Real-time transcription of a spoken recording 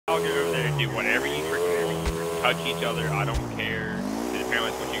do whatever you freaking touch each other. I don't care.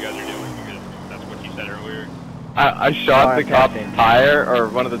 Apparently, that's what you guys are doing because that's what you said earlier. I shot the cop's tire, or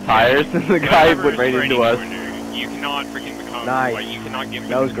one of the tires, and the guy went right into us. You cannot freaking become, nice. like, you cannot give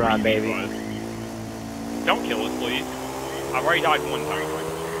nose grind, baby. Don't kill us, please. I've already died one time.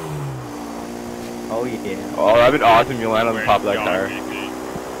 Oh, yeah. Oh, that'd been awesome. You land on the top of that tire.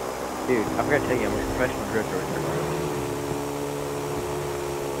 Dude, I forgot to tell you, I'm a professional drifter.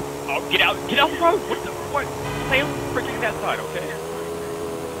 Oh, get out the road! What? Stay on freaking that side, okay?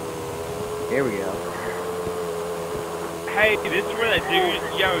 Here we go. Hey, this is where that dude,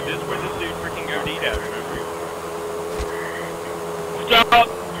 this is where this dude freaking OD'd at, remember? Watch out!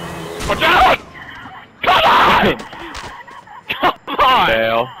 Watch out! Come on! Come on!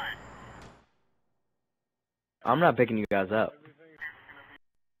 Fail. I'm not picking you guys up.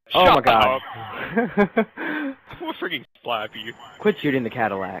 Shut oh my god. We'll freaking slap you. Quit shooting the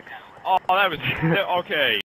Cadillacs. Oh, that was, okay.